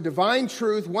 refers to a divine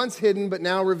truth once hidden but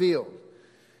now revealed.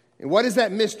 And what is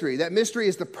that mystery? That mystery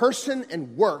is the person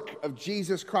and work of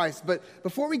Jesus Christ. But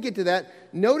before we get to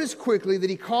that, notice quickly that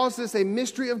he calls this a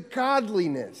mystery of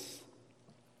godliness.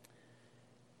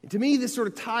 And to me, this sort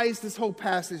of ties this whole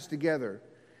passage together.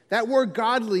 That word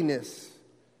godliness,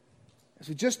 as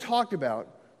we just talked about,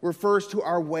 refers to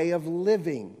our way of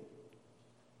living.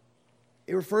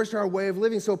 It refers to our way of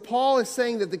living. So Paul is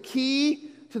saying that the key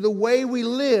to the way we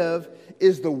live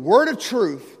is the word of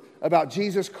truth about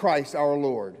Jesus Christ our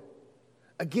Lord.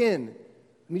 Again,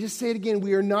 let me just say it again.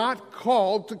 We are not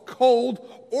called to cold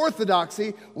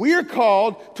orthodoxy. We are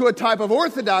called to a type of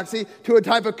orthodoxy, to a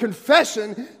type of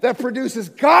confession that produces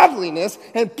godliness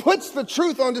and puts the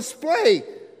truth on display.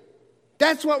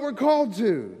 That's what we're called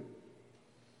to.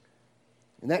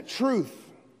 And that truth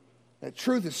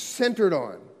is centered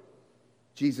on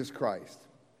Jesus Christ.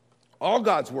 All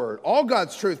God's word, all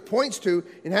God's truth points to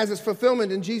and has its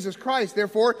fulfillment in Jesus Christ.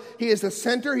 Therefore, he is the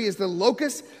center, he is the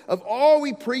locus of all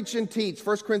we preach and teach.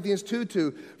 1 Corinthians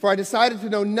 2:2, for I decided to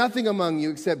know nothing among you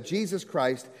except Jesus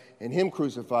Christ and him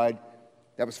crucified.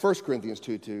 That was 1 Corinthians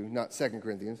 2:2, not 2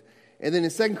 Corinthians. And then in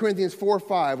 2 Corinthians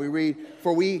 4:5, we read,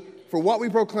 for what we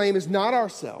proclaim is not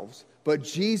ourselves, but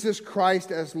Jesus Christ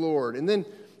as Lord. And then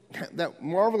that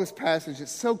marvelous passage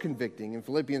is so convicting in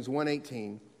Philippians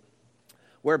 1:18,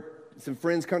 where some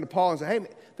friends come to Paul and say, hey,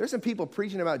 there's some people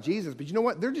preaching about Jesus, but you know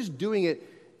what? They're just doing it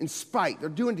in spite. They're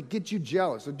doing it to get you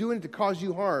jealous. They're doing it to cause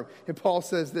you harm. And Paul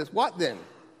says this, what then?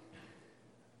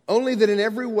 Only that in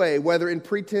every way, whether in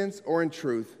pretense or in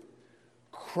truth,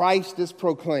 Christ is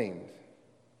proclaimed.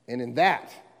 And in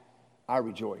that, I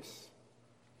rejoice.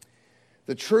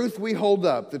 The truth we hold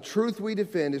up, the truth we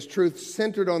defend is truth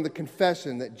centered on the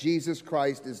confession that Jesus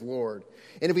Christ is Lord.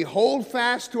 And if we hold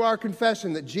fast to our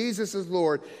confession that Jesus is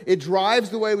Lord, it drives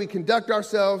the way we conduct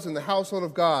ourselves in the household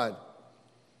of God.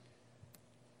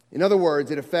 In other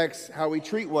words, it affects how we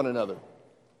treat one another.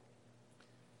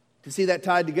 To see that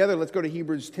tied together, let's go to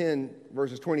Hebrews 10,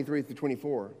 verses 23 through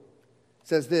 24. It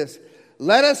says this,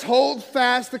 let us hold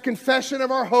fast the confession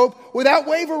of our hope without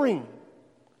wavering.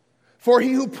 For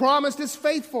he who promised is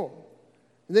faithful.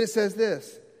 And then it says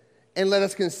this, and let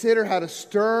us consider how to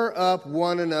stir up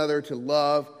one another to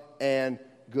love and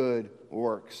good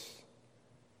works.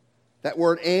 That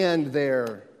word and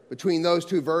there, between those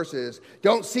two verses,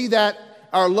 don't see that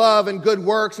our love and good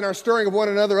works and our stirring of one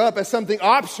another up as something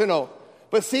optional,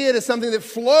 but see it as something that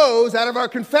flows out of our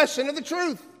confession of the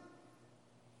truth.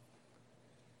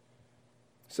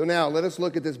 So now let us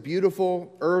look at this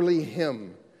beautiful early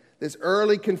hymn. This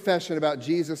early confession about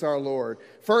Jesus our Lord.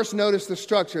 First, notice the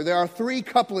structure. There are 3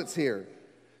 couplets here.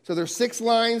 So there's 6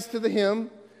 lines to the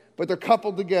hymn, but they're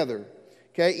coupled together.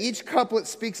 Okay, each couplet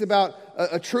speaks about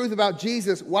a truth about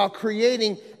Jesus while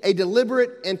creating a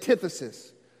deliberate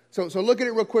antithesis. So look at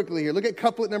it real quickly here. Look at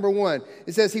couplet number 1.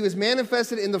 It says, he was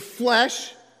manifested in the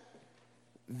flesh,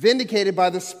 vindicated by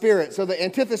the Spirit. So the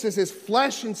antithesis is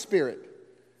flesh and spirit.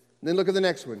 And then look at the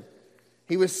next one.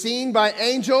 He was seen by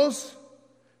angels,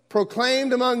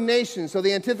 proclaimed among nations. So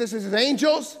the antithesis is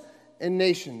angels and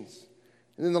nations.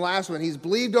 And then the last one, he's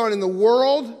believed on in the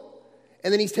world,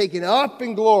 and then he's taken up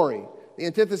in glory. The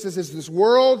antithesis is this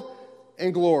world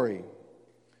and glory.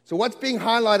 So what's being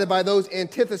highlighted by those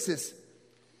antitheses?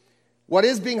 What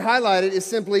is being highlighted is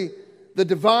simply the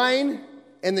divine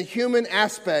and the human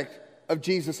aspect of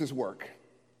Jesus' work.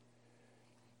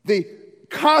 The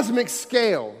cosmic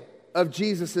scale of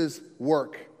Jesus'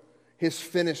 work. His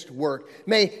finished work.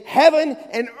 May heaven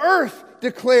and earth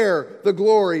declare the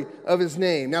glory of his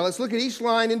name. Now let's look at each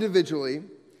line individually,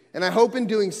 and I hope in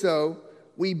doing so,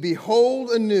 we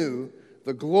behold anew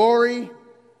the glory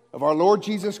of our Lord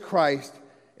Jesus Christ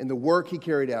and the work he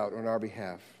carried out on our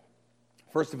behalf.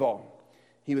 First of all,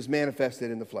 he was manifested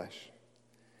in the flesh.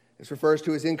 This refers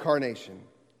to his incarnation.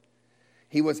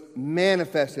 He was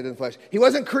manifested in the flesh. He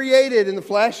wasn't created in the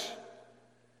flesh.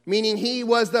 meaning he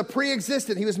was the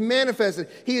pre-existent. He was manifested.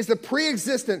 He is the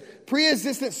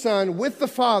pre-existent Son with the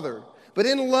Father, but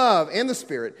in love, and the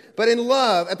Spirit, but in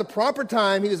love, at the proper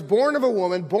time, he was born of a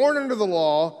woman, born under the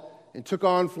law, and took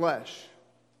on flesh.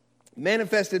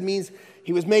 Manifested means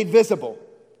he was made visible.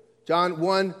 John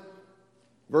 1,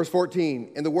 verse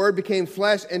 14, and the Word became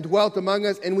flesh and dwelt among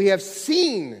us, and we have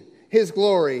seen his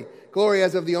glory, glory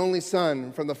as of the only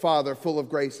Son from the Father, full of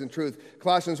grace and truth.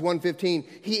 Colossians 1:15,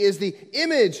 he is the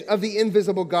image of the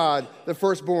invisible God, the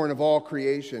firstborn of all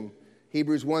creation.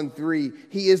 Hebrews 1:3,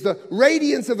 he is the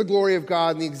radiance of the glory of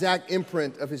God and the exact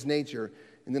imprint of his nature.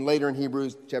 And then later in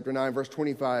Hebrews chapter 9, verse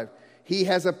 25, he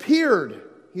has appeared,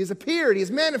 he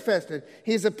has manifested,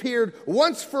 he has appeared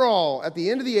once for all at the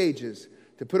end of the ages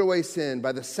to put away sin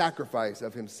by the sacrifice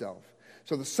of himself.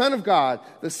 So the Son of God,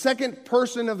 the second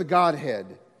person of the Godhead,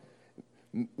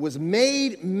 was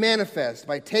made manifest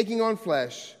by taking on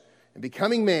flesh and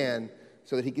becoming man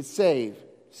so that he could save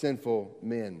sinful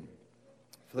men.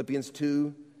 Philippians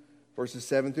 2, verses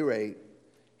 7 through 8.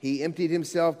 He emptied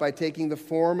himself by taking the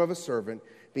form of a servant,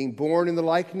 being born in the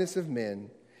likeness of men,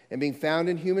 and being found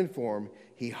in human form,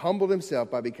 he humbled himself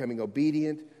by becoming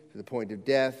obedient to the point of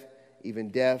death, even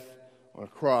death on a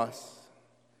cross.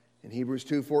 In Hebrews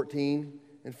 2:14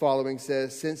 and following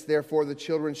says, since therefore the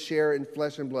children share in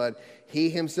flesh and blood, he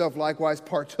himself likewise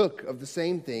partook of the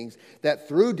same things, that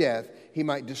through death he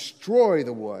might destroy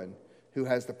the one who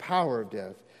has the power of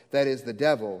death, that is the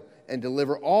devil, and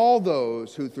deliver all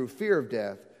those who through fear of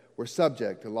death were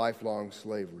subject to lifelong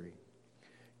slavery.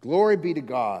 Glory be to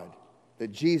God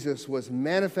that Jesus was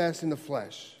manifest in the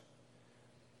flesh.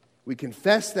 We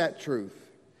confess that truth,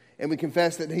 and we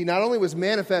confess that he not only was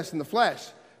manifest in the flesh,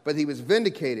 but he was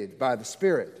vindicated by the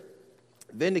Spirit.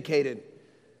 Vindicated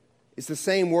is the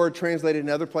same word translated in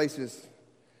other places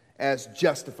as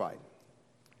justified.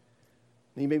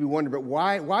 And you may be wondering, but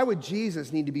why would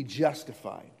Jesus need to be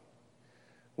justified?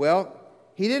 Well,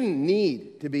 he didn't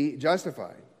need to be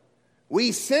justified.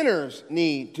 We sinners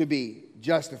need to be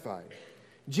justified.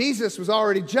 Jesus was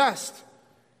already just,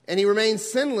 and he remains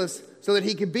sinless so that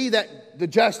he could be the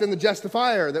just and the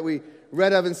justifier that we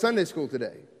read of in Sunday school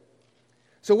today.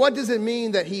 So what does it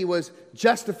mean that he was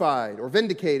justified or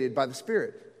vindicated by the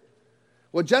Spirit?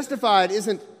 Well, justified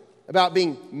isn't about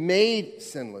being made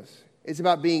sinless. It's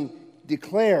about being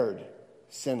declared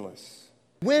sinless.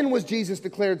 When was Jesus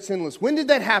declared sinless? When did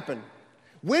that happen?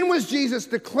 When was Jesus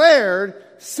declared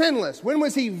sinless? When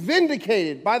was he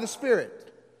vindicated by the Spirit?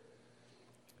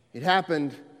 It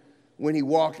happened when he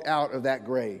walked out of that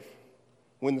grave,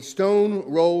 when the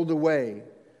stone rolled away,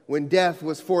 when death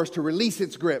was forced to release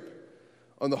its grip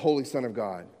on the Holy Son of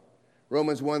God.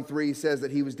 Romans 1:3 says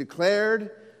that he was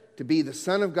declared to be the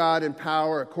Son of God in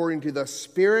power according to the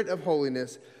Spirit of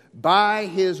holiness by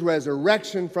his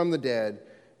resurrection from the dead,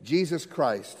 Jesus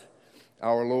Christ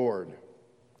our Lord.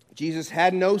 Jesus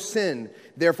had no sin.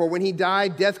 Therefore, when he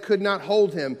died, death could not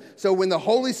hold him. So when the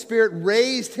Holy Spirit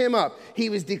raised him up, he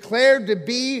was declared to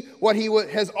be what he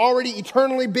has already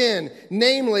eternally been,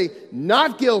 namely,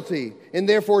 not guilty and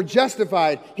therefore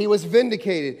justified. He was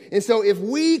vindicated. And so if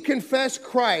we confess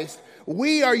Christ,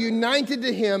 we are united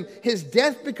to him. His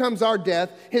death becomes our death.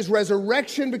 His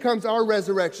resurrection becomes our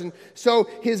resurrection. So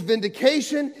his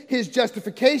vindication, his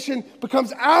justification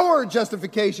becomes our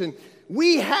justification.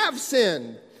 We have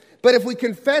sinned. But if we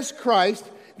confess Christ,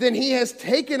 then he has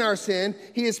taken our sin,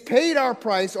 he has paid our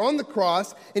price on the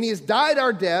cross, and he has died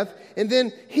our death, and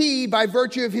then he, by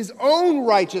virtue of his own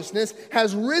righteousness,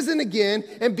 has risen again,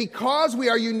 and because we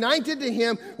are united to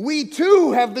him, we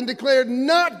too have been declared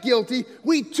not guilty,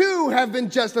 we too have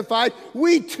been justified,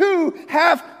 we too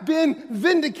have been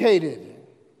vindicated.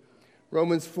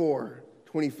 Romans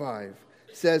 4:25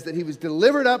 says that he was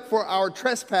delivered up for our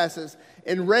trespasses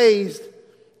and raised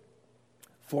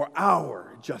for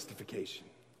our justification.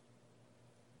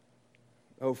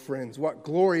 Oh, friends, what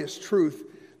glorious truth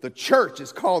the church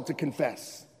is called to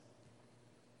confess.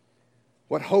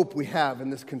 What hope we have in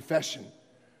this confession.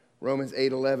 Romans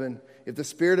 8:11, if the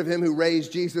spirit of him who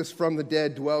raised Jesus from the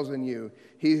dead dwells in you,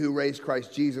 he who raised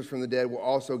Christ Jesus from the dead will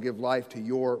also give life to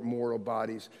your mortal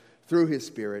bodies through his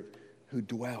Spirit who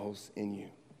dwells in you.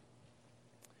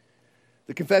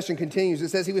 The confession continues. It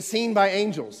says he was seen by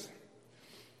angels.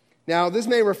 Now, this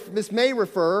may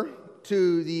refer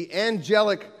to the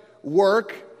angelic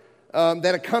work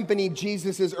that accompanied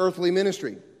Jesus' earthly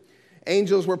ministry.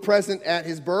 Angels were present at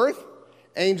his birth.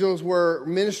 Angels were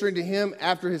ministering to him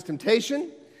after his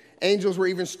temptation. Angels were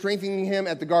even strengthening him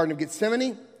at the Garden of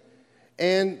Gethsemane.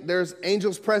 And there's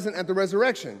angels present at the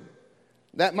resurrection.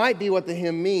 That might be what the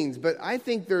hymn means, but I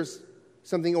think there's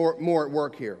something more at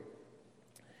work here.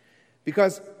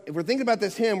 Because if we're thinking about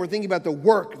this hymn, we're thinking about the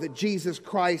work that Jesus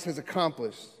Christ has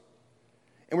accomplished.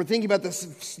 And we're thinking about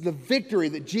the victory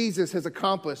that Jesus has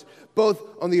accomplished, both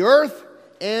on the earth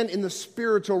and in the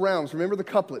spiritual realms. Remember the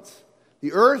couplets,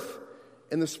 the earth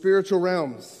and the spiritual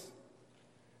realms.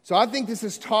 So I think this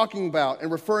is talking about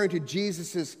and referring to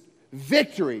Jesus'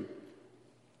 victory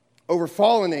over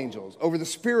fallen angels, over the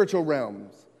spiritual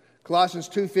realms. Colossians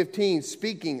 2:15,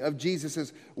 speaking of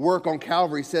Jesus' work on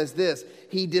Calvary, says this: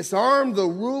 He disarmed the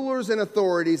rulers and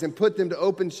authorities and put them to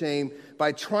open shame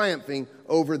by triumphing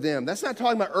over them. That's not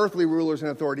talking about earthly rulers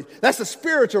and authorities. That's the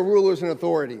spiritual rulers and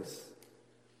authorities.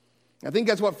 I think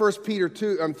that's what 1 Peter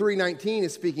 3:19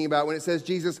 is speaking about when it says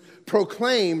Jesus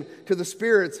proclaimed to the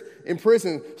spirits in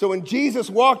prison. So when Jesus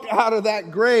walked out of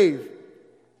that grave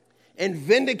and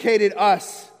vindicated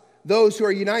us, those who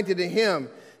are united to him,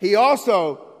 he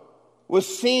also was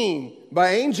seen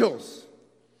by angels,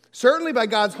 certainly by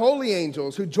God's holy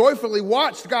angels, who joyfully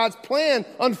watched God's plan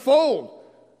unfold,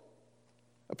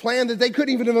 a plan that they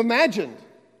couldn't even have imagined,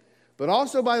 but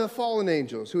also by the fallen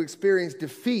angels who experienced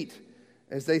defeat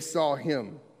as they saw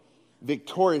him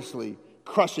victoriously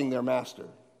crushing their master.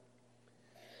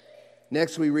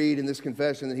 Next, we read in this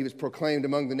confession that he was proclaimed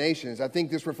among the nations. I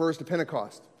think this refers to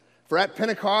Pentecost. For at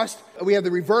Pentecost, we have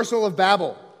the reversal of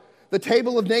Babel. The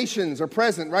table of nations are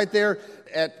present right there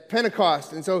at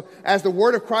Pentecost. And so as the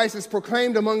word of Christ is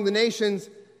proclaimed among the nations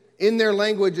in their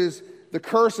languages, the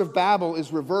curse of Babel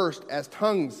is reversed as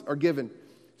tongues are given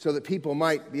so that people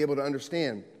might be able to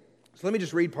understand. So let me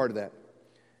just read part of that.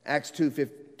 Acts 2,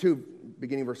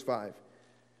 beginning verse 5.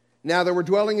 Now there were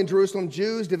dwelling in Jerusalem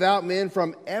Jews, devout men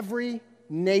from every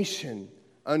nation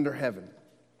under heaven.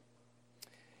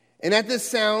 And at this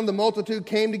sound, the multitude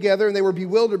came together, and they were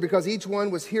bewildered because each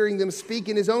one was hearing them speak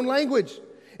in his own language.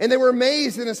 And they were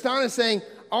amazed and astonished, saying,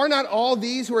 Are not all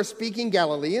these who are speaking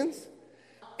Galileans?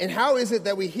 And how is it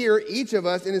that we hear each of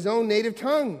us in his own native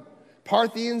tongue?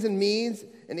 Parthians and Medes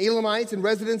and Elamites and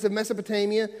residents of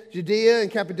Mesopotamia, Judea and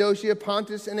Cappadocia,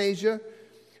 Pontus and Asia,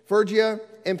 Phrygia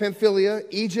and Pamphylia,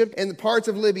 Egypt and the parts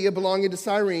of Libya belonging to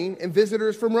Cyrene, and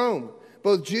visitors from Rome,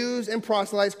 both Jews and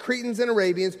proselytes, Cretans and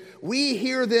Arabians, we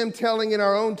hear them telling in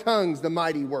our own tongues the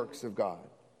mighty works of God.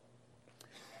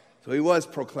 So he was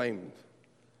proclaimed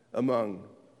among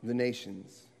the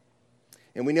nations.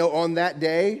 And we know on that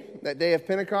day of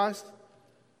Pentecost,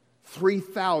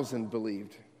 3,000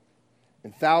 believed.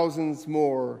 And thousands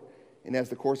more, and as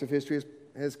the course of history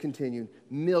has continued,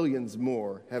 millions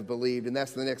more have believed. And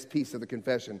that's the next piece of the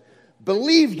confession.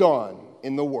 Believed on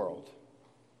in the world.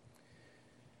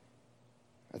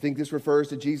 I think this refers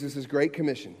to Jesus' great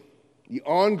commission, the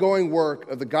ongoing work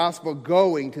of the gospel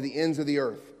going to the ends of the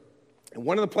earth. And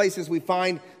one of the places we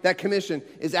find that commission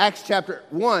is Acts chapter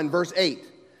 1, verse 8.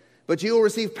 But you will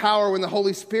receive power when the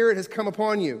Holy Spirit has come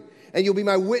upon you, and you'll be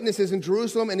my witnesses in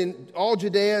Jerusalem and in all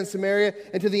Judea and Samaria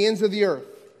and to the ends of the earth.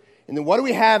 And then what do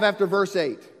we have after verse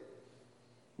 8?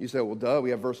 You say, well, duh, we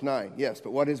have verse 9. Yes,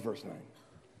 but what is verse 9?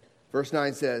 Verse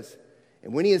 9 says,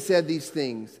 and when he had said these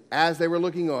things, as they were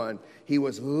looking on, he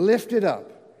was lifted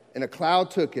up, and a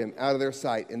cloud took him out of their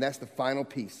sight. And that's the final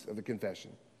piece of the confession.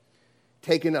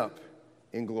 Taken up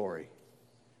in glory.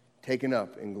 Taken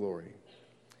up in glory.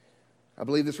 I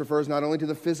believe this refers not only to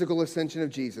the physical ascension of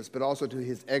Jesus, but also to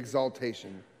his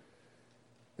exaltation.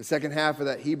 The second half of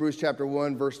that Hebrews chapter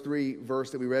 1, verse 3 verse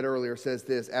that we read earlier says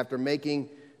this: after making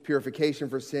purification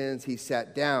for sins, he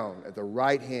sat down at the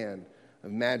right hand of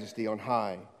majesty on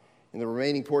high. In the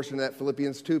remaining portion of that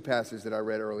Philippians 2 passage that I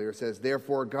read earlier says,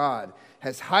 therefore God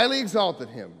has highly exalted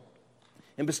him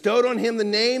and bestowed on him the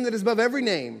name that is above every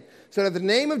name, so that at the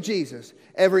name of Jesus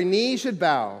every knee should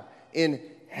bow in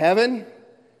heaven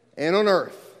and on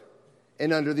earth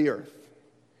and under the earth,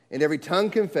 and every tongue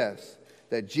confess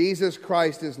that Jesus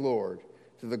Christ is Lord,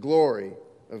 to the glory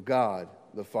of God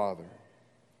the Father.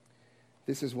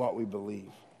 This is what we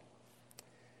believe.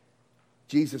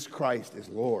 Jesus Christ is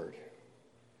Lord.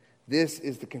 This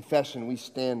is the confession we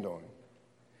stand on.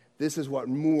 This is what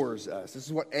moors us. This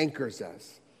is what anchors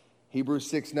us.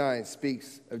 Hebrews 6:9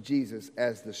 speaks of Jesus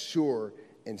as the sure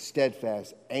and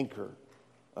steadfast anchor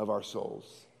of our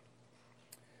souls.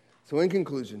 So in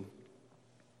conclusion,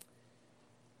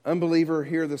 unbeliever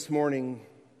here this morning,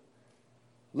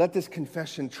 let this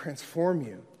confession transform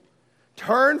you.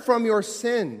 Turn from your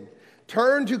sin.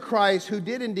 Turn to Christ, who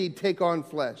did indeed take on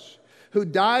flesh, who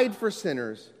died for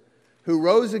sinners, who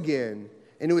rose again,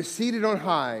 and who is seated on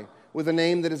high with a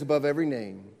name that is above every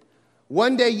name.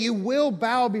 One day you will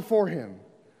bow before him.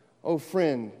 Oh,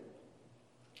 friend,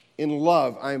 in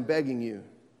love, I am begging you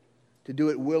to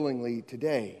do it willingly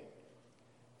today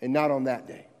and not on that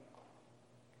day.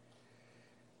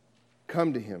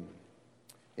 Come to him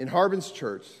in Harbin's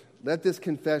church, let this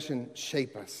confession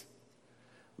shape us.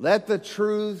 Let the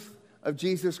truth of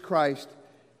Jesus Christ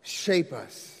shape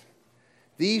us.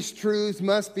 These truths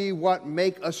must be what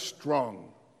make us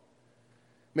strong.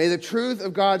 May the truth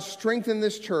of God strengthen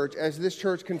this church as this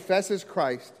church confesses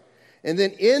Christ. And then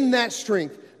in that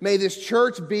strength, may this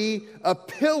church be a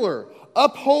pillar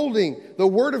upholding the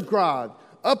Word of God,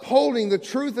 upholding the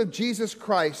truth of Jesus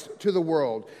Christ to the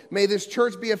world. May this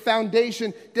church be a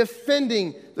foundation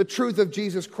defending the truth of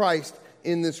Jesus Christ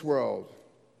in this world.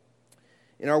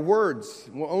 And our words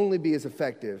will only be as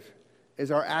effective as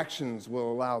our actions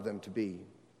will allow them to be.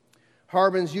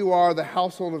 Harbins, you are the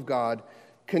household of God.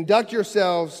 Conduct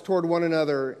yourselves toward one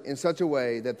another in such a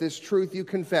way that this truth you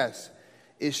confess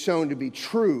is shown to be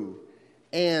true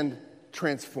and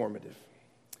transformative.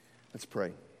 Let's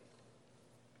pray.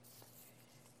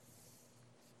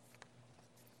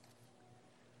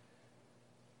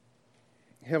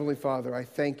 Heavenly Father, I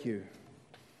thank you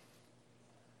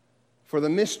for the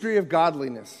mystery of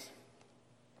godliness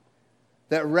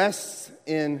that rests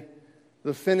in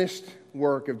the finished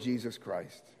work of Jesus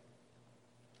Christ.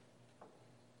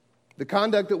 The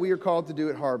conduct that we are called to do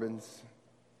at Harbins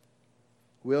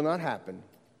will not happen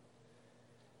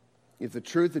if the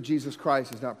truth of Jesus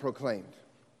Christ is not proclaimed.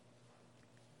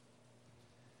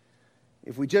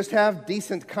 If we just have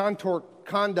decent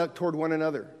conduct toward one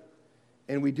another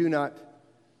and we do not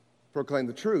proclaim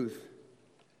the truth,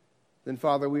 then,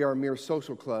 Father, we are a mere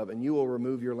social club and you will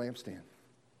remove your lampstand.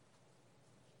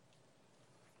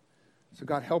 So,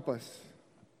 God, help us.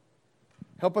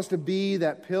 Help us to be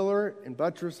that pillar and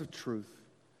buttress of truth.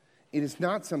 It is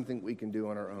not something we can do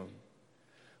on our own,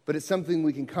 but it's something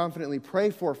we can confidently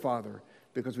pray for, Father,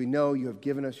 because we know you have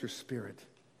given us your Spirit.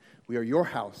 We are your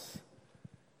house.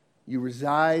 You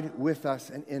reside with us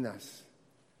and in us.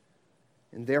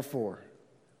 And therefore,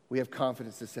 we have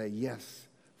confidence to say, yes,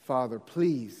 Father,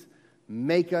 please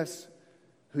make us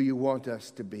who you want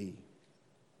us to be.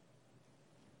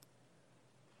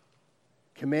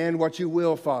 Command what you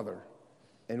will, Father,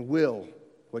 and will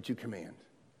what you command.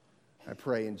 I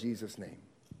pray in Jesus' name.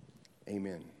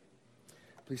 Amen.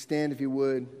 Please stand if you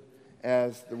would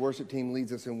as the worship team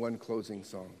leads us in one closing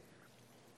song.